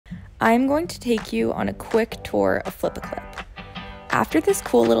I'm going to take you on a quick tour of FlipaClip. After this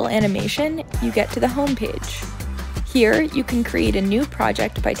cool little animation, you get to the home page. Here, you can create a new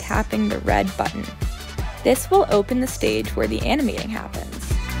project by tapping the red button. This will open the stage where the animating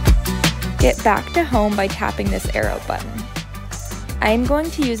happens. Get back to home by tapping this arrow button. I am going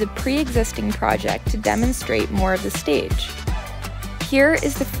to use a pre-existing project to demonstrate more of the stage. Here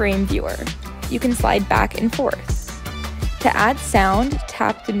is the frame viewer. You can slide back and forth. To add sound,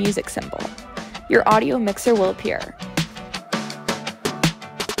 tap the music symbol. Your audio mixer will appear.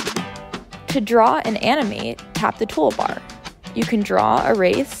 To draw and animate, tap the toolbar. You can draw,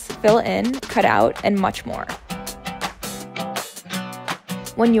 erase, fill in, cut out, and much more.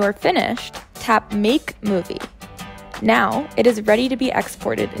 When you are finished, tap Make Movie. Now, it is ready to be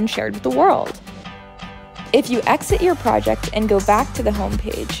exported and shared with the world. If you exit your project and go back to the home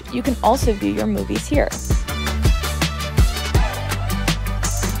page, you can also view your movies here.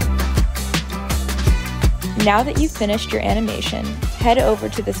 Now that you've finished your animation, head over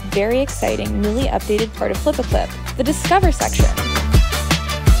to this very exciting, newly updated part of FlipaClip, the Discover section.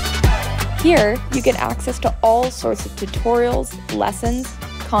 Here, you get access to all sorts of tutorials, lessons,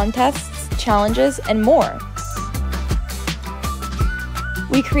 contests, challenges, and more.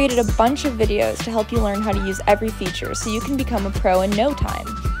 We created a bunch of videos to help you learn how to use every feature so you can become a pro in no time.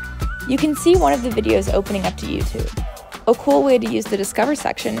 You can see one of the videos opening up to YouTube. A cool way to use the Discover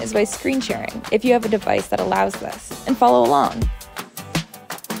section is by screen sharing, if you have a device that allows this, and follow along.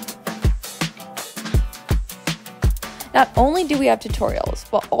 Not only do we have tutorials,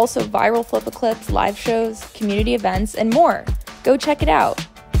 but also viral FlipaClips, live shows, community events, and more. Go check it out.